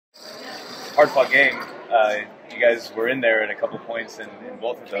hard-fought game. You guys were in there at a couple points in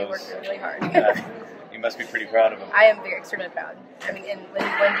both of those. They worked really hard. You must be pretty proud of them. I am extremely proud. I mean, and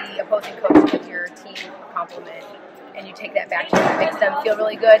when the opposing coach gives your team a compliment and you take that back to them, it makes them feel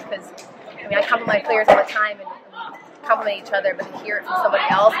really good because, I mean, I compliment my players all the time and we compliment each other, but to hear it from somebody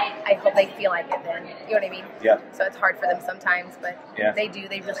else, I hope they feel like it then. You know what I mean? Yeah. So it's hard for them sometimes, but yeah. They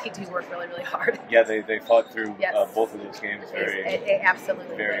really do work really, really hard. Yeah, they fought through yes. Both of those games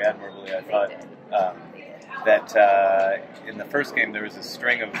absolutely very admirably, I thought. They did. That in the first game there was a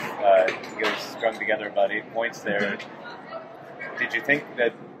string of you guys strung together about 8 points there. Did you think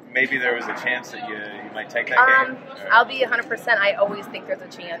that maybe there was a chance that you might take that game? I'll be 100%. I always think there's a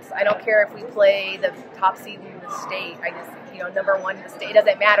chance. I don't care if we play the top seed in the state. I just, number one in the state. It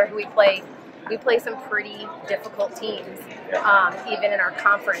doesn't matter who we play. We play some pretty difficult teams, even in our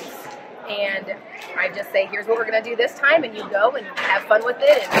conference. And I just say, here's what we're going to do this time, and you go and have fun with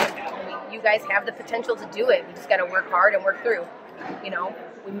it. And you guys have the potential to do it. We just got to work hard and work through.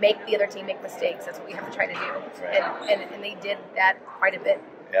 We make the other team make mistakes. That's what we have to try to do. Right. And they did that quite a bit.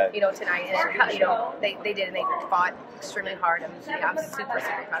 Yeah. Tonight, and they did, and they fought extremely hard. I'm super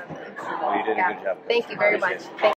proud of them. Well, you did a good job. Thank you very much.